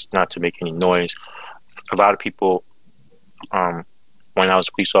fuss, not to make any noise. A lot of people, when I was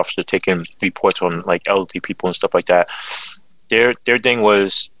a police officer taking reports on like elderly people and stuff like that, their thing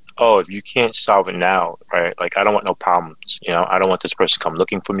was, oh, if you can't solve it now, right? Like, I don't want no problems. I don't want this person to come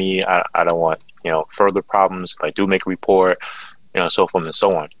looking for me. I don't want, further problems. If I do make a report, so forth and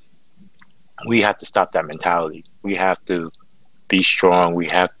so on. We have to stop that mentality. We have to be strong. We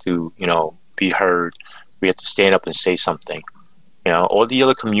have to, be heard. We have to stand up and say something. All the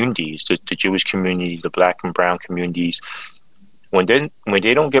other communities, the Jewish community, the Black and brown communities, when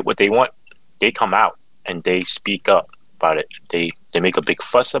they don't get what they want, they come out and they speak up about it. They make a big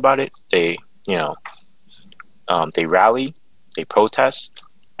fuss about it. They rally, they protest,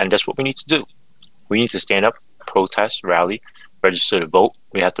 and that's what we need to do. We need to stand up, protest, rally, register to vote.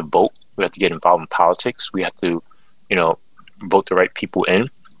 We have to vote. We have to get involved in politics. We have to, vote the right people in.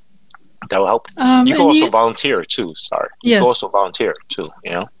 That will help. You can also volunteer too. Sorry. You can also volunteer too.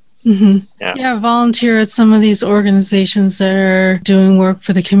 Yeah, volunteer at some of these organizations that are doing work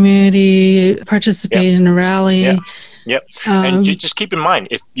for the community. Participate in a rally. Yep. And you just keep in mind,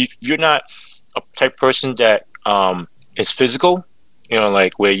 if you're not a type person that is physical,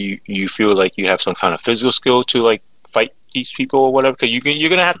 like where you feel like you have some kind of physical skill to like fight these people or whatever, because you're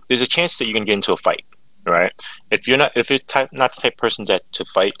gonna have. There's a chance that you're gonna get into a fight. Right. If you're not the type person that to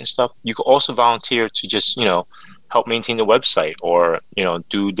fight and stuff, you can also volunteer to just, help maintain the website, or,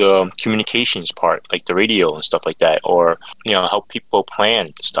 do the communications part, like the radio and stuff like that, or, help people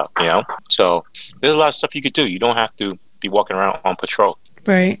plan stuff, So there's a lot of stuff you could do. You don't have to be walking around on patrol.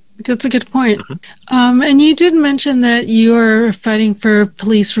 Right. That's a good point. And you did mention that you're fighting for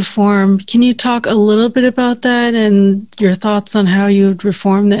police reform. Can you talk a little bit about that and your thoughts on how you would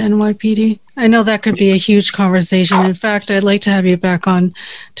reform the NYPD? I know that could be a huge conversation. In fact, I'd like to have you back on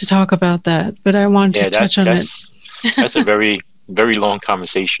to talk about that, but I wanted to touch on it. That's a very, very long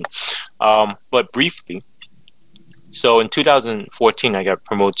conversation. But briefly, so in 2014, I got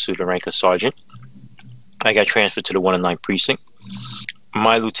promoted to the rank of sergeant. I got transferred to the 109 precinct.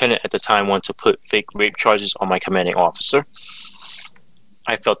 My lieutenant at the time wanted to put fake rape charges on my commanding officer.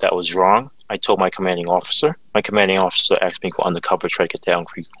 I felt that was wrong. I told my commanding officer. My commanding officer asked me to go undercover, try to get that on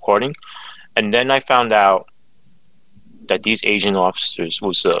recording. And then I found out that these Asian officers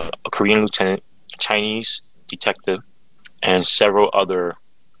was a Korean lieutenant, a Chinese detective, and several other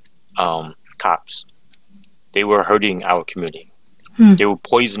cops. They were hurting our community. They were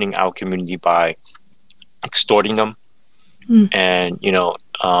poisoning our community by extorting them, and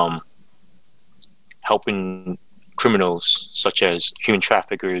helping criminals such as human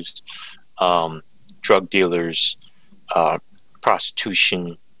traffickers, drug dealers,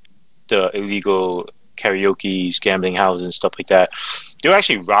 prostitution, the illegal karaoke's, gambling houses, and stuff like that. They were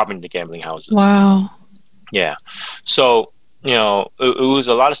actually robbing the gambling houses. Wow. Yeah. So, it was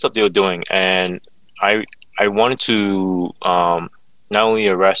a lot of stuff they were doing, and I wanted to not only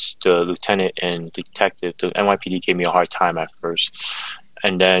arrest the lieutenant and detective. The NYPD gave me a hard time at first,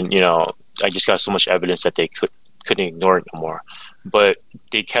 and then I just got so much evidence that they couldn't ignore it no more. But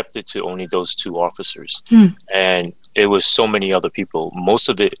they kept it to only those two officers, and it was so many other people. Most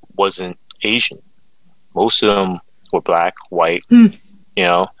of it wasn't Asian. Most of them were black, white,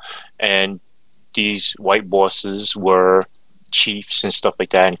 and these white bosses were chiefs and stuff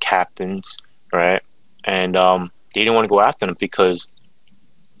like that, and captains, right? And they didn't want to go after them because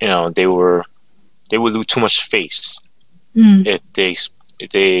they would lose too much face if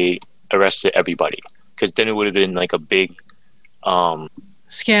they arrested everybody, because then it would have been like a big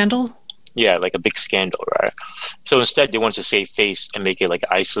scandal. Yeah, like a big scandal, right? So instead, they wanted to save face and make it like an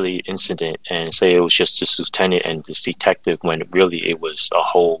isolated incident and say it was just this lieutenant and this detective, when really it was a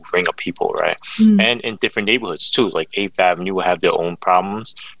whole ring of people, right? And in different neighborhoods too, like 8th Avenue will have their own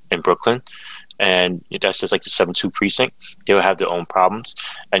problems in Brooklyn, and that's just like the 7-2 precinct. They will have their own problems,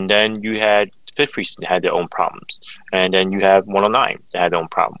 and then you had 5th precinct that had their own problems, and then you have 109 that had their own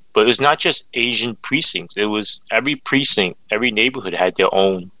problem. But it's not just Asian precincts. It was every precinct, every neighborhood had their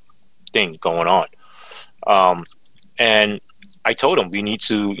own thing going on. And I told them we need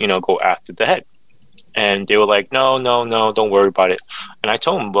to go after the head, and they were like, no, don't worry about it. And I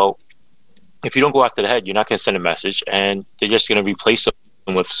told them, well, if you don't go after the head, you're not going to send a message, and they're just going to replace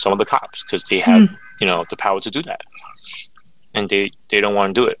them with some of the cops because they have the power to do that, and they don't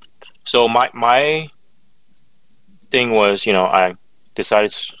want to do it. So my thing was, I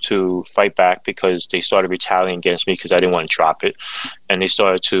decided to fight back because they started retaliating against me because I didn't want to drop it, and they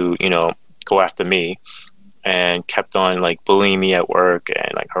started to go after me and kept on like bullying me at work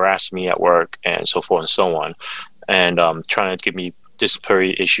and like harassing me at work and so forth and so on, and trying to give me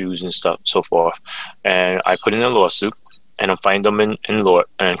disciplinary issues and stuff, so forth. And I put in a lawsuit, and I'm fighting them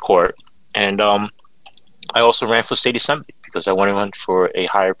in court. And I also ran for state assembly because I wanted to run for a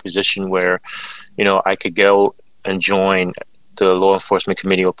higher position where I could go and join the law enforcement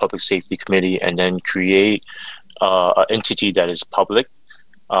committee or public safety committee, and then create an entity that is public,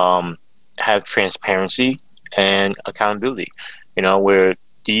 have transparency and accountability, where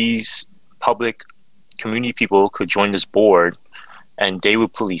these public community people could join this board and they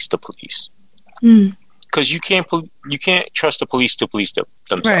would police the police. Because you can't trust the police to police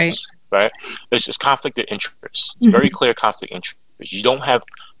themselves, right? It's conflict of interest, very clear conflict of interest. You don't have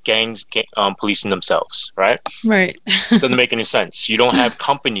gangs policing themselves, right? Right. Doesn't make any sense. You don't have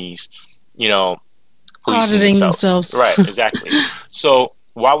companies, policing auditing themselves. Right, exactly. So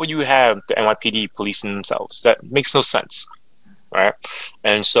why would you have the NYPD policing themselves? That makes no sense, right?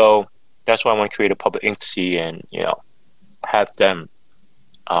 And so that's why I want to create a public entity and have them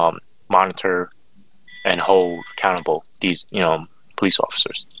monitor and hold accountable these police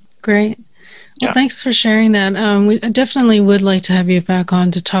officers. Great. Well, thanks for sharing that. We definitely would like to have you back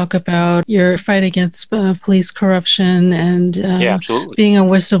on to talk about your fight against police corruption and being a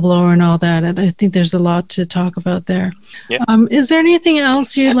whistleblower and all that. I think there's a lot to talk about there. Yeah. Is there anything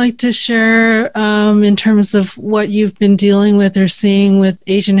else you'd like to share in terms of what you've been dealing with or seeing with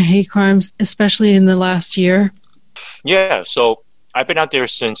Asian hate crimes, especially in the last year? Yeah, so I've been out there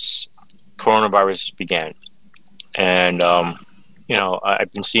since coronavirus began. And,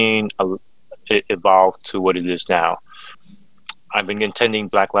 I've been seeing it evolve to what it is now. I've been attending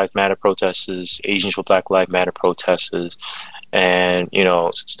Black Lives Matter protests, Asians for Black Lives Matter protests, and,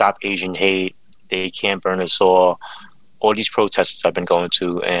 Stop Asian Hate, They Can't Burn Us All these protests I've been going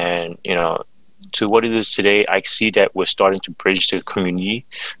to. And, to what it is today, I see that we're starting to bridge the community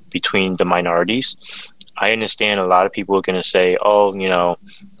between the minorities. I understand a lot of people are going to say,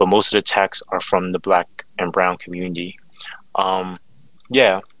 but most of the attacks are from the Black and brown community.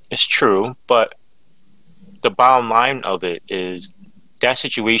 Yeah, it's true, but the bottom line of it is that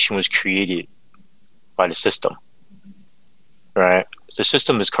situation was created by the system, right? The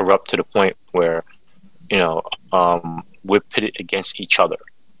system is corrupt to the point where, we're pitted against each other,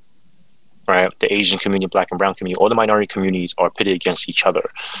 right? The Asian community, Black and brown community, all the minority communities are pitted against each other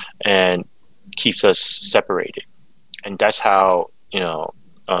and keeps us separated. And that's how,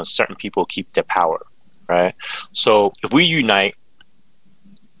 certain people keep their power, right? So if we unite,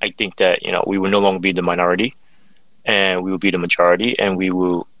 I think that, we will no longer be the minority and we will be the majority, and we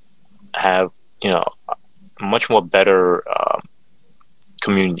will have, much more better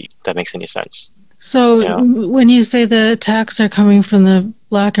community, if that makes any sense. So when you say the attacks are coming from the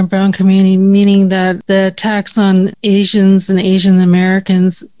Black and brown community, meaning that the attacks on Asians and Asian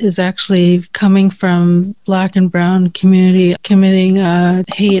Americans is actually coming from Black and brown community committing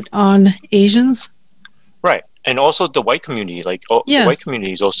hate on Asians? Right. And also the white community, the white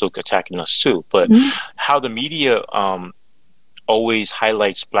community is also attacking us too. But how the media always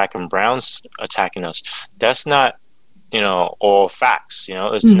highlights Black and browns attacking us, that's not, all facts.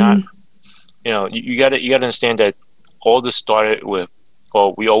 It's not. You got to understand that all this started with,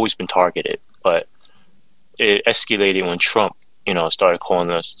 we always been targeted, but it escalated when Trump, started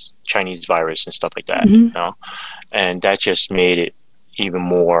calling us Chinese virus and stuff like that. And that just made it even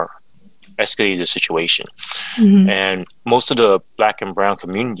more escalated the situation. And most of the Black and brown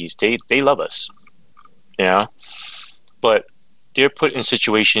communities, they love us, but they're put in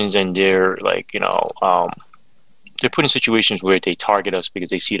situations and they're they're put in situations where they target us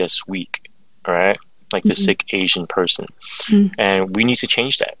because they see us weak, right? Like the sick Asian person. And we need to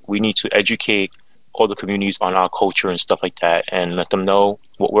change that. We need to educate all the communities on our culture and stuff like that and let them know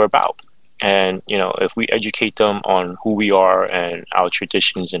what we're about. And, if we educate them on who we are and our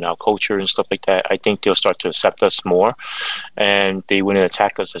traditions and our culture and stuff like that, I think they'll start to accept us more and they wouldn't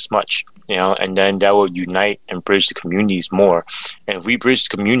attack us as much, and then that will unite and bridge the communities more. And if we bridge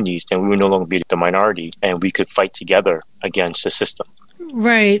the communities, then we will no longer be the minority and we could fight together against the system.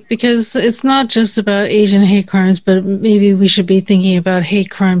 Right, because it's not just about Asian hate crimes, but maybe we should be thinking about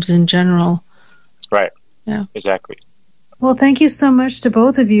hate crimes in general. Right. Yeah. Exactly. Well, thank you so much to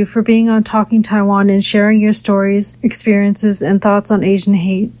both of you for being on Talking Taiwan and sharing your stories, experiences, and thoughts on Asian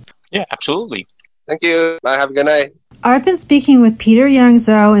hate. Yeah, absolutely. Thank you. Bye. Have a good night. I've been speaking with Peter Yang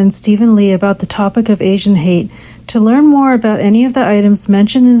Zhao and Stephen Lee about the topic of Asian hate. To learn more about any of the items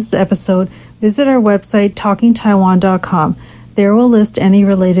mentioned in this episode, visit our website, talkingtaiwan.com. There we'll list any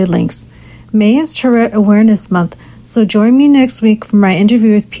related links. May is Tourette Awareness Month, so join me next week for my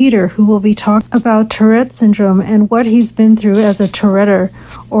interview with Peter, who will be talking about Tourette syndrome and what he's been through as a Touretteer,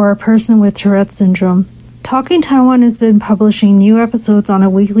 or a person with Tourette syndrome. Talking Taiwan has been publishing new episodes on a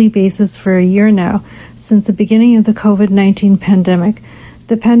weekly basis for a year now, since the beginning of the COVID-19 pandemic.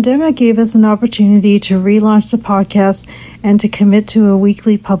 The pandemic gave us an opportunity to relaunch the podcast and to commit to a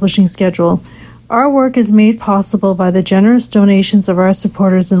weekly publishing schedule. Our work is made possible by the generous donations of our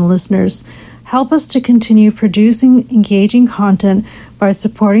supporters and listeners. Help us to continue producing engaging content by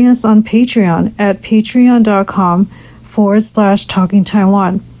supporting us on Patreon at patreon.com/Talking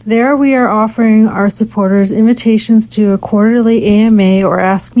Taiwan. There we are offering our supporters invitations to a quarterly AMA or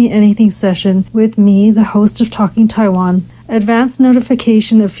Ask Me Anything session with me, the host of Talking Taiwan, advance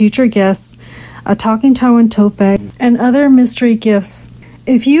notification of future guests, a Talking Taiwan tote bag, and other mystery gifts.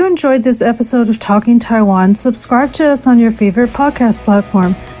 If you enjoyed this episode of Talking Taiwan, subscribe to us on your favorite podcast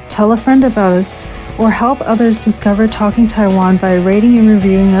platform, tell a friend about us, or help others discover Talking Taiwan by rating and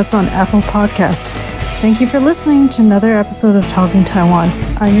reviewing us on Apple Podcasts. Thank you for listening to another episode of Talking Taiwan.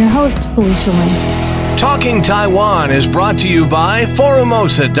 I'm your host, Felicia Ling. Talking Taiwan is brought to you by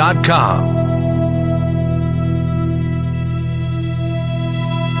Forumosa.com.